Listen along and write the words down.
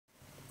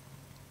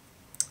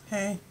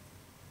Hey,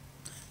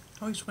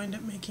 I always wind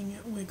up making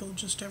it wiggle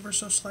just ever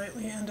so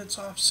slightly, and it's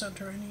off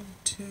center. I need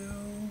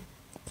to...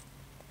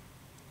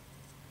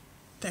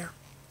 There.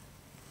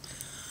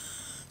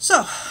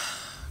 So,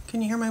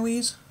 can you hear my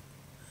wheeze?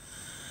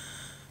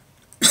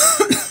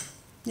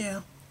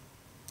 Yeah.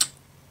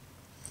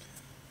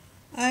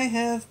 I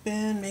have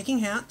been making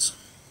hats.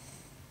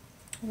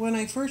 When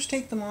I first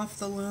take them off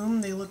the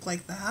loom, they look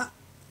like that.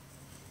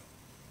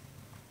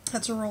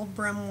 That's a rolled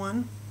brim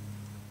one.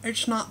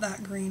 It's not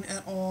that green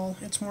at all.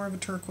 It's more of a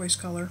turquoise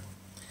color.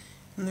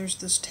 And there's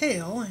this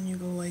tail, and you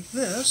go like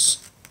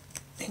this,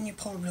 and you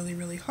pull really,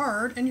 really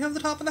hard, and you have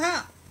the top of the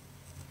hat.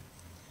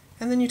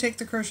 And then you take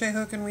the crochet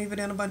hook and weave it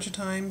in a bunch of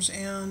times,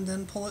 and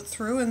then pull it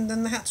through, and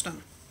then the hat's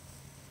done.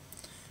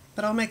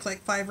 But I'll make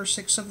like 5 or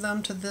 6 of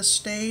them to this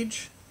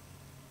stage.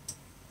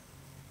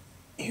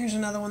 Here's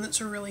another one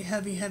that's a really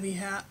heavy, heavy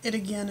hat. It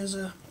again is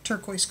a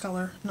turquoise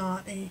color,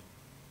 not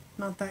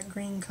that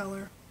green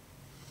color.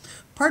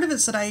 Part of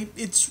it's that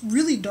it's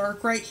really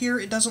dark right here.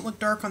 It doesn't look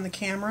dark on the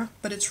camera,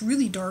 but it's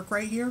really dark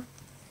right here.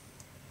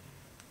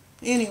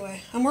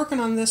 Anyway, I'm working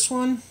on this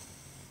one.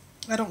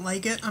 I don't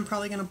like it. I'm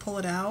probably going to pull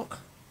it out.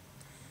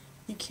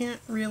 You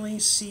can't really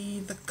see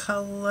the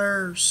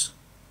colors.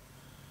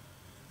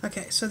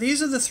 Okay, so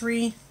these are the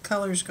 3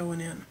 colors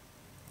going in.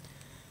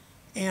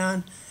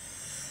 And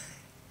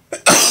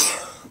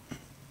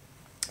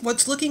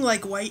what's looking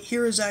like white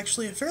here is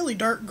actually a fairly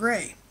dark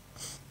gray.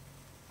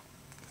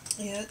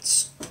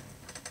 It's...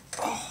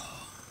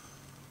 Oh,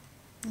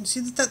 you see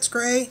that that's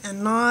gray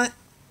and not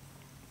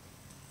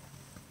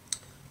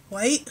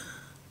white?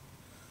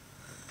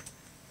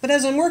 But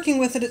as I'm working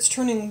with it, it's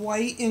turning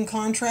white in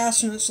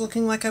contrast, and it's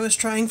looking like I was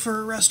trying for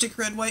a rustic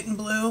red, white, and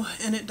blue,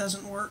 and it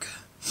doesn't work.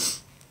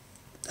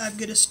 I'm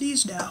gonna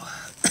sneeze now.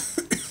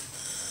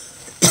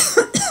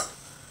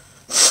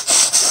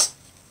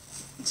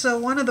 So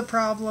one of the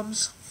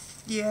problems...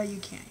 Yeah, you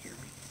can't hear me.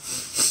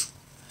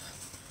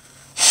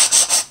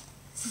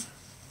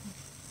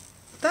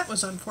 That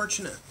was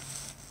unfortunate.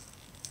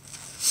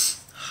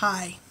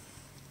 Hi.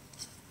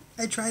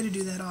 I try to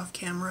do that off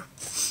camera.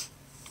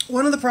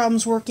 One of the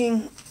problems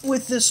working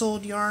with this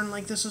old yarn,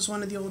 like this is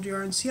one of the old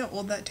yarns, see how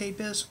old that tape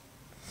is?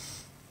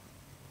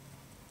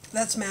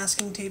 That's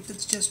masking tape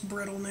that's just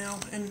brittle now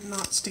and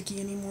not sticky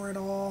anymore at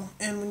all.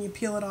 And when you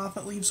peel it off,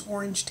 it leaves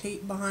orange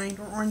tape behind,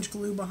 or orange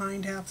glue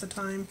behind half the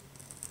time.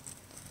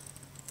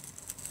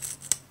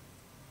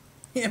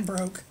 It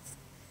broke.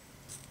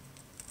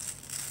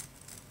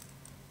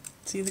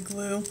 See the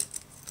glue?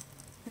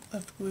 It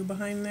left glue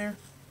behind there.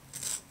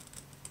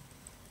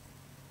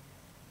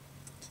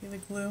 See the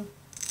glue?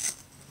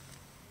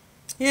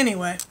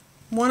 Anyway,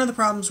 one of the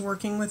problems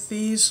working with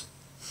these,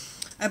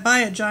 I buy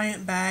a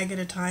giant bag at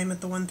a time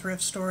at the one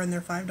thrift store, and they're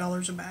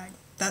 $5 a bag.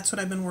 That's what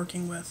I've been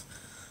working with.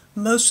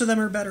 Most of them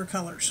are better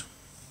colors.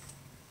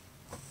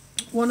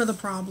 One of the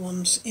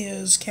problems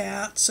is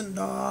cats and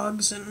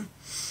dogs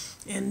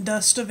and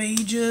dust of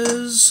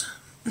ages.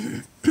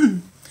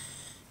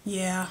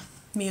 Yeah,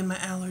 me and my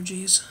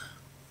allergies.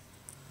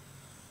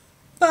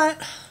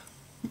 But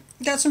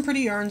got some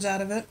pretty yarns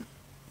out of it.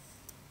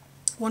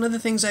 One of the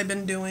things I've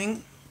been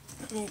doing,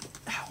 ow,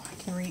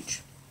 I can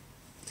reach.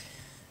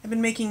 I've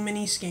been making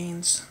mini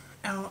skeins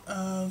out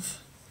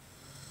of,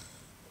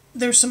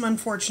 there's some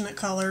unfortunate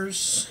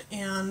colors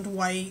and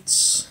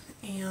whites,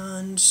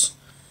 and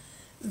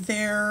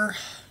they're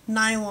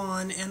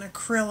nylon and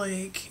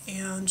acrylic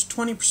and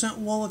 20%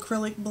 wool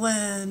acrylic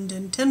blend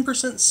and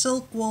 10%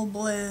 silk wool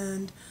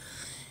blend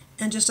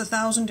and just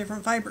 1,000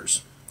 different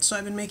fibers. So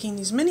I've been making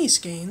these mini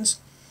skeins.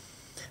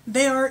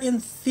 They are in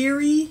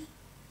theory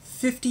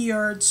 50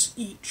 yards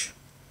each.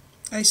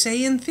 I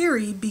say in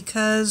theory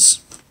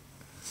because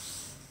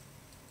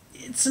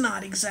it's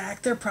not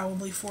exact. They're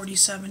probably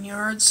 47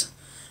 yards.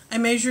 I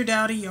measured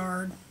out a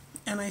yard,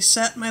 and I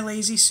set my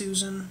Lazy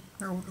Susan,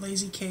 or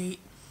Lazy Kate,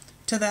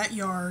 to that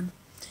yard,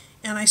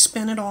 and I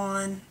spin it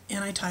on,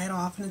 and I tie it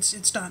off, and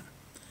it's done.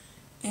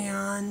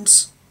 And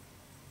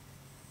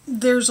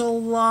there's a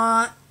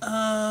lot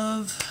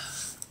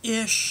of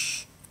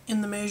ish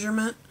in the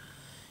measurement.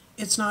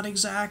 It's not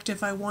exact.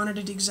 If I wanted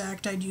it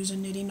exact, I'd use a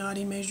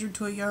nitty-knotty measure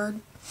to a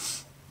yard,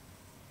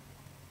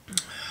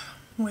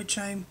 which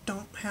I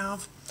don't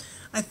have.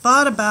 I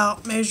thought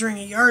about measuring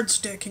a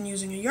yardstick and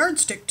using a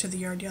yardstick to the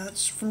yard. Yeah,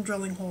 it's from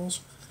drilling holes.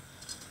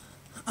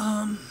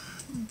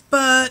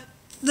 But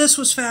this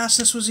was fast,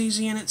 this was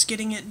easy, and it's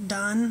getting it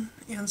done.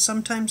 And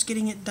sometimes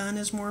getting it done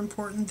is more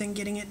important than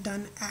getting it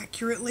done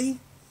accurately.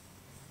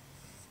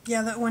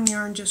 Yeah, that one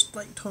yarn just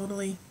like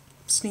totally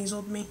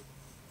sneezled me.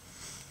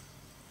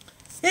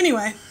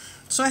 Anyway,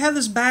 so I have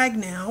this bag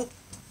now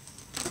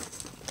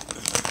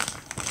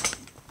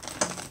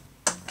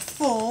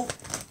full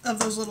of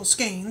those little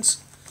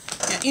skeins.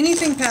 Yeah,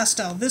 anything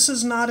pastel. This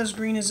is not as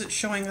green as it's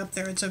showing up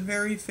there. It's a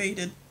very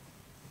faded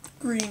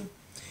green.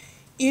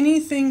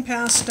 Anything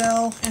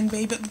pastel and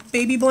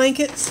baby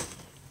blankets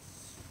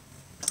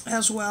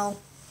as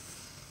well.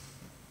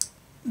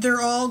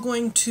 They're all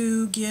going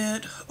to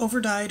get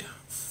overdyed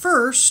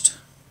first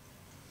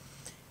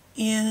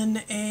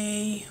in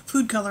a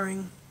food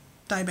coloring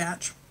dye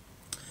batch,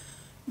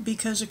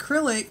 because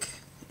acrylic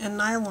and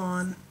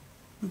nylon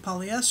and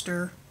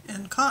polyester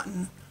and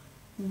cotton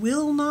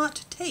will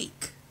not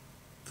take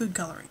food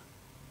coloring.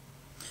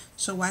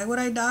 So why would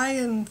I dye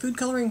in food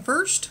coloring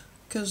first?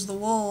 Because the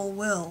wool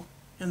will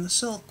and the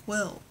silk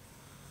will.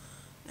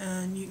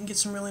 And you can get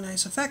some really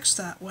nice effects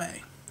that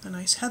way. A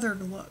nice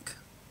heathered look.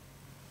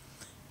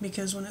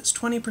 Because when it's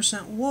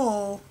 20%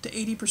 wool to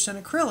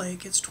 80%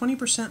 acrylic, it's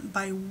 20%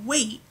 by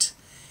weight.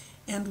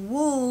 And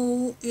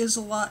wool is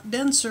a lot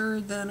denser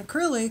than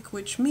acrylic,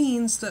 which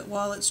means that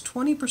while it's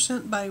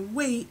 20% by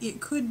weight, it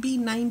could be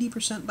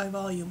 90% by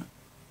volume.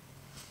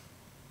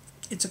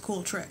 It's a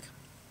cool trick.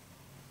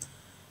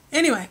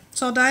 Anyway,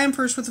 so I'll dye them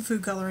first with the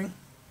food coloring.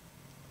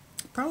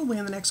 Probably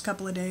in the next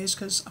couple of days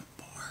because I'm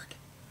bored.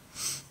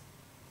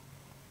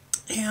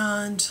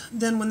 And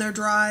then when they're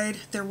dried,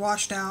 they're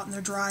washed out and they're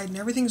dried and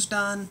everything's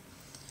done.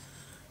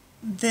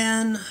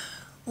 Then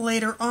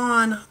later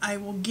on, I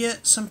will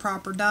get some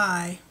proper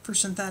dye for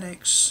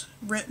synthetics.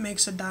 RIT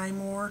makes a dye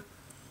more.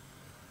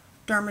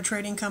 Dharma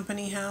Trading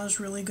Company has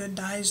really good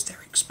dyes.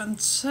 They're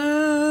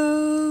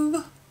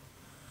expensive.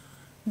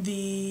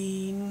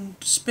 The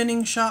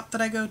spinning shop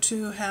that I go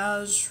to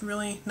has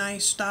really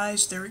nice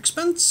dyes. They're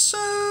expensive.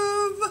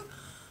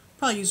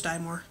 Probably use dye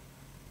more.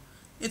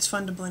 It's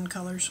fun to blend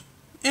colors.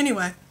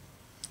 Anyway,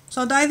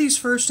 so I'll dye these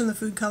first in the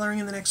food coloring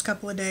in the next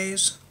couple of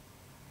days.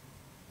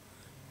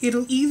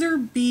 It'll either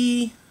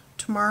be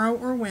tomorrow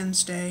or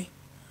Wednesday,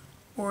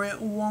 or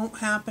it won't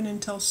happen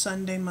until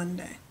Sunday,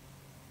 Monday.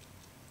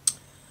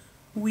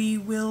 We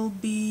will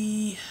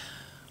be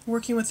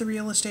working with the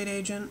real estate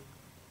agent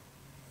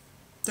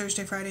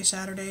Thursday, Friday,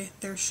 Saturday.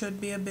 There should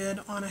be a bid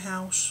on a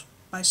house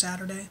by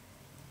Saturday.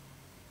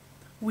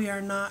 We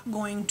are not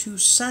going to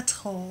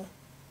settle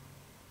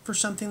for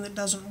something that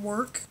doesn't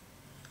work.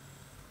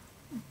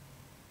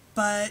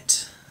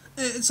 But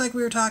it's like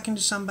we were talking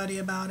to somebody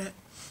about it.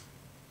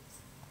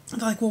 They're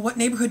like, well, what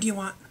neighborhood do you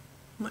want?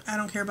 I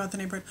don't care about the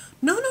neighborhood.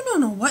 No.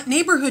 What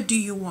neighborhood do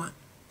you want?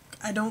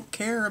 I don't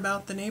care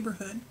about the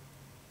neighborhood.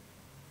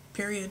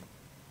 Period.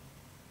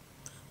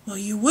 Well,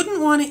 you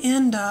wouldn't want to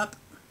end up...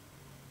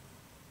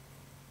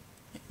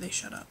 They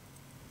shut up.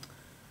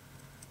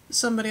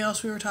 Somebody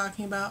else we were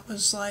talking about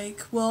was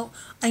like, well,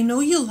 I know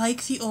you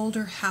like the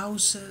older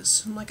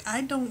houses. I'm like, I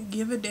don't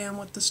give a damn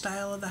what the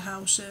style of the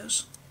house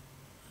is.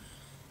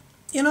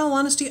 In all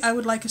honesty, I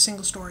would like a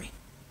single story.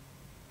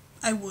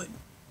 I would.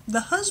 The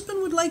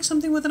husband would like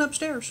something with an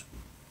upstairs.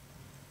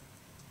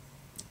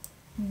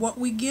 What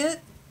we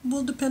get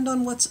will depend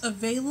on what's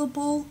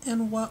available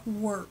and what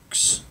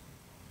works.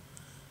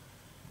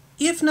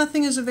 If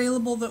nothing is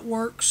available that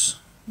works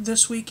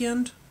this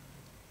weekend,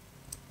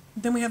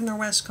 then we have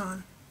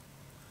Norwestcon.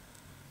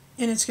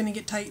 And it's going to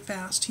get tight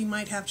fast. He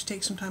might have to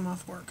take some time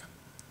off work.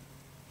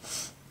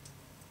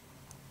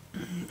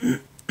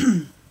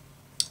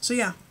 So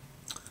yeah,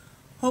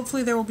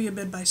 hopefully there will be a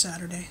bid by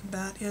Saturday.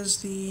 That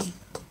is the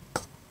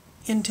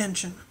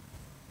intention.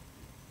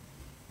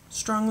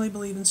 Strongly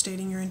believe in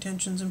stating your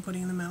intentions and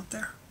putting them out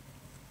there.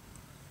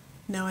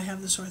 Now I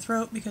have the sore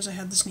throat because I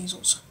had the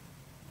Sneezles.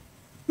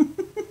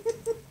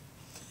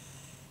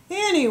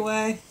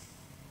 Anyway,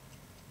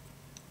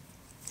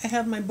 I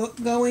have my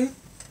book going.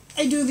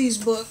 I do these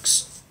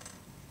books.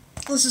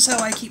 This is how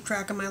I keep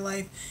track of my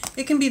life.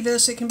 It can be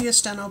this, it can be a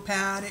steno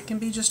pad, it can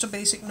be just a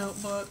basic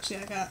notebook. See,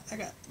 I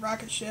got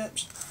rocket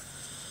ships.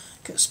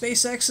 Because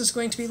SpaceX is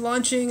going to be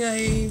launching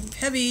a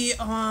heavy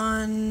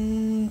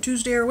on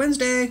Tuesday or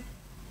Wednesday.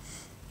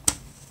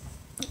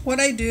 What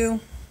I do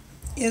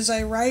is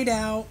I write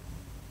out,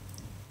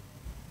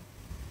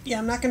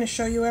 I'm not going to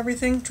show you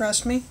everything,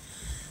 trust me,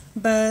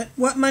 but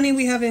what money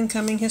we have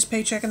incoming, his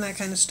paycheck and that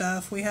kind of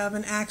stuff. We have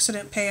an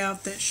accident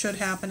payout that should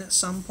happen at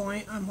some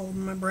point. I'm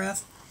holding my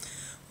breath.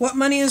 What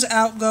money is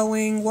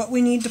outgoing, what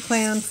we need to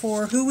plan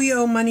for, who we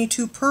owe money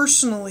to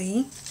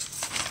personally.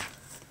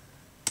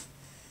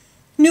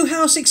 New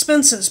house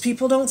expenses.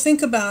 People don't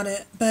think about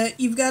it, but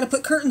you've got to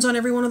put curtains on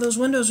every one of those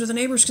windows or the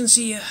neighbors can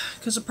see you,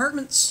 because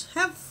apartments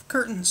have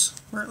curtains,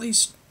 or at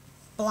least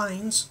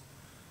blinds.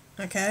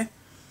 Okay?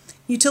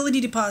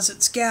 Utility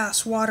deposits,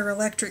 gas, water,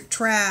 electric,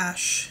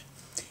 trash.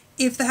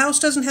 If the house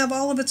doesn't have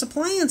all of its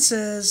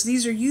appliances,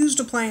 these are used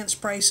appliance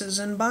prices,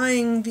 and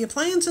buying the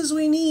appliances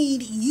we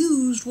need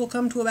used will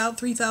come to about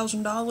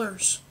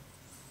 $3,000.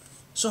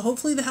 So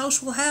hopefully the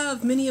house will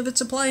have many of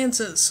its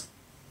appliances.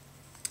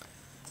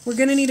 We're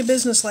going to need a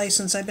business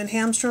license. I've been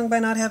hamstrung by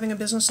not having a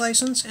business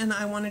license, and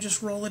I want to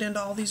just roll it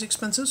into all these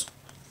expenses.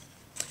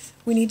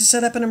 We need to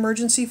set up an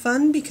emergency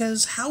fund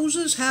because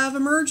houses have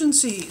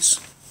emergencies.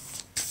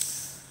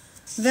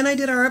 Then I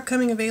did our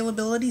upcoming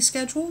availability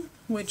schedule,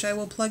 which I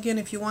will plug in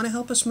if you want to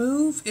help us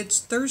move. It's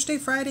Thursday,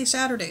 Friday,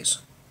 Saturdays,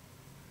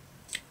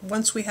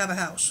 once we have a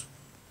house.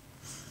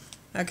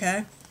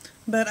 Okay?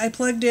 But I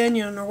plugged in,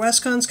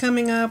 Norwestcon's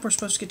coming up. We're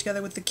supposed to get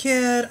together with the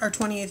kid. Our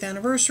 28th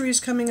anniversary is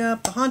coming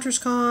up. The Haunters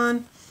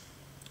Con.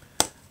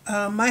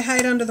 My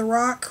Hide Under the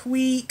Rock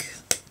week.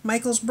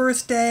 Michael's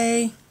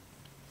birthday.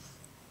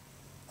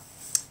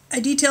 I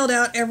detailed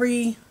out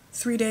every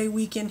 3-day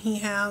weekend he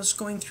has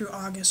going through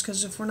August,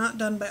 because if we're not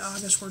done by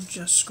August, we're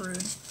just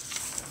screwed.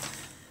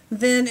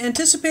 Then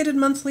anticipated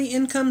monthly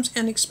incomes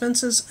and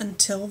expenses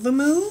until the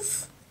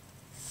move.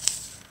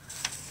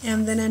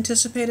 And then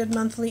anticipated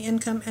monthly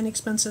income and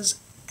expenses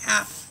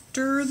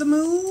after the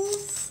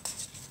move.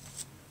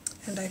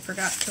 And I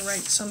forgot to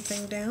write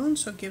something down,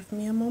 so give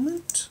me a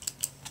moment.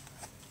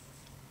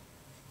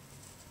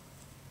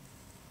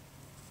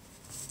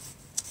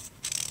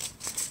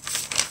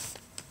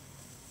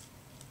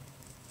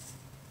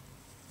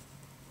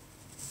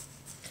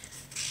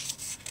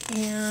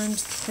 And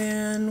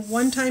then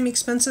one-time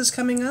expenses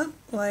coming up,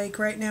 like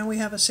right now we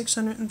have a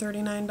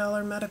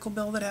 $639 medical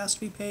bill that has to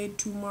be paid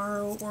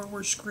tomorrow or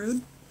we're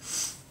screwed.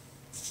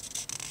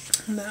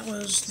 And that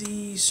was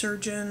the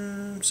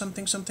surgeon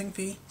something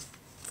fee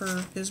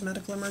for his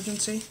medical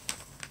emergency.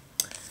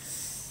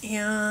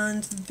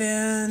 And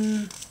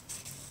then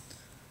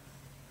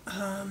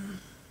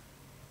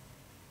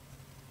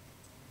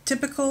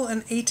typical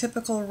and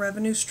atypical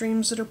revenue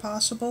streams that are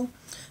possible.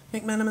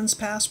 McMenamin's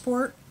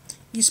passport.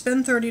 You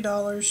spend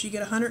 $30, you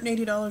get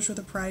 $180 worth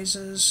of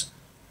prizes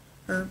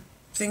or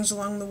things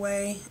along the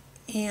way,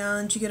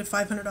 and you get a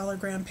 $500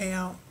 grand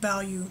payout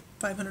value,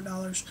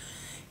 $500.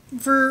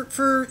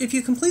 For if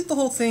you complete the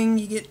whole thing,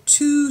 you get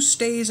 2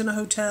 stays in a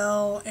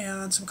hotel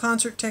and some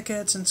concert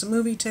tickets and some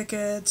movie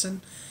tickets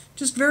and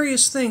just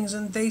various things,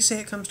 and they say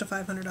it comes to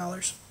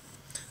 $500.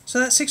 So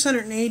that's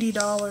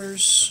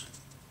 $680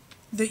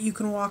 that you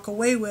can walk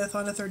away with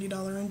on a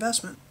 $30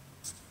 investment.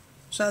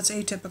 So that's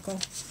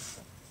atypical.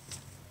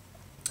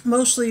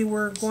 Mostly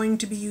we're going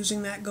to be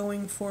using that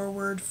going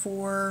forward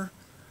for,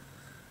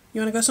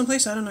 you want to go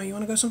someplace? I don't know, you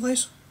want to go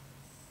someplace?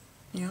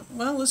 Yeah,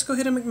 well, let's go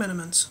hit a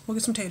McMenamin's. We'll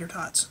get some tater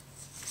tots.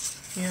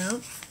 Yeah.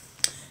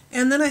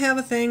 And then I have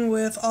a thing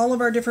with all of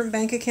our different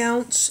bank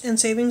accounts and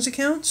savings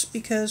accounts,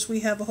 because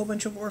we have a whole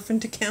bunch of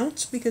orphaned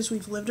accounts because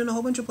we've lived in a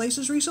whole bunch of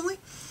places recently.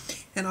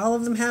 And all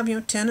of them have, you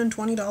know, $10 and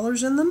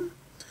 $20 in them.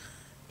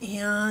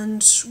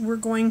 And we're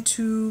going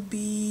to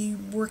be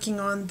working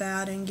on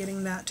that and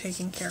getting that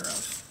taken care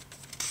of.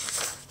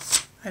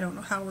 I don't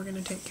know how we're going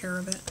to take care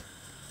of it.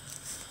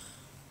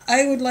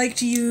 I would like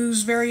to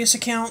use various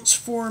accounts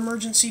for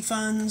emergency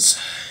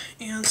funds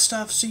and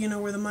stuff, so you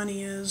know where the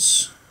money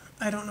is.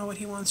 I don't know what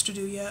he wants to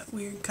do yet.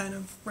 We kind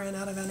of ran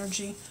out of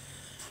energy.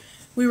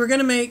 He was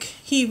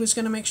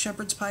going to make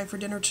shepherd's pie for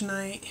dinner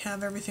tonight,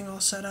 have everything all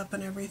set up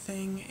and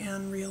everything,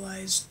 and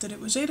realized that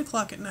it was 8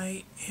 o'clock at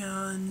night,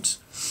 and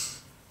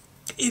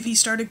if he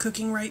started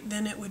cooking right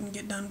then, it wouldn't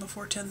get done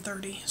before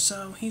 10:30.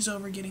 So he's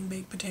over getting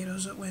baked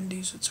potatoes at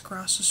Wendy's. It's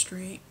across the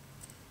street.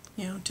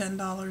 You know,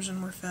 $10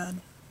 and we're fed.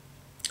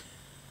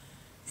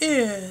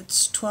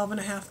 It's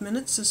 12.5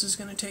 minutes. This is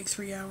going to take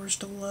 3 hours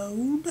to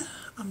load.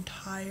 I'm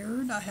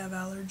tired. I have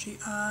allergy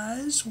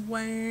eyes.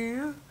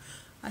 Where?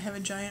 I have a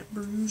giant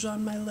bruise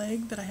on my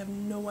leg that I have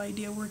no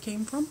idea where it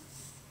came from.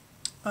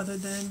 Other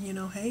than, you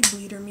know, hey,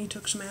 Bleeder me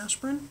took some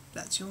aspirin.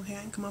 That's the only thing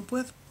I can come up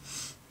with.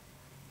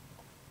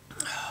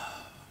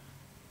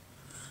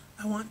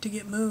 I want to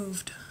get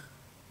moved.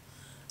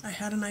 I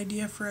had an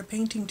idea for a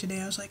painting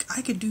today. I was like,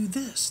 I could do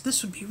this.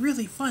 This would be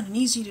really fun and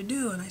easy to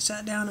do. And I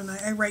sat down and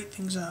I write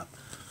things up.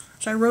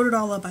 So I wrote it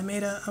all up. I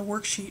made a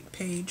worksheet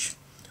page.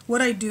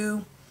 What I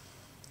do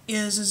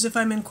is, as if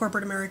I'm in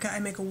corporate America, I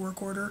make a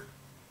work order.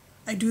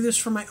 I do this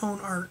for my own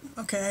art,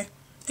 okay?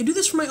 I do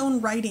this for my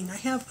own writing. I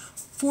have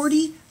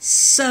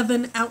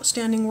 47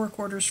 outstanding work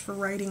orders for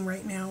writing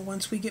right now.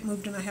 Once we get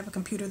moved and I have a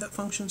computer that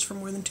functions for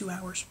more than 2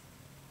 hours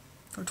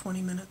or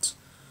 20 minutes.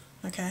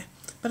 Okay,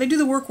 but I do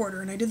the work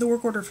order, and I did the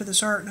work order for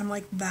this art, and I'm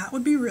like, that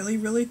would be really,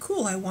 really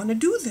cool. I want to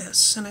do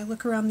this. And I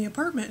look around the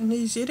apartment, and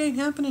it ain't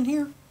happening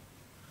here.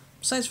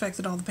 Besides the fact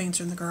that all the paints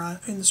are in the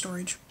garage, in the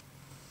storage.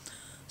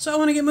 So I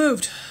want to get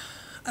moved.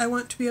 I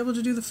want to be able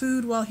to do the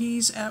food while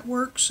he's at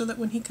work, so that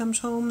when he comes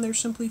home, there's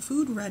simply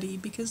food ready,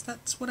 because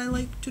that's what I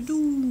like to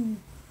do.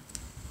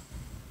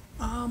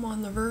 I'm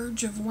on the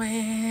verge of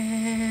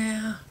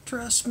wah.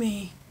 Trust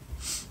me.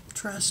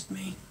 Trust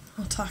me.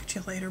 I'll talk to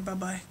you later.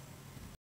 Bye-bye.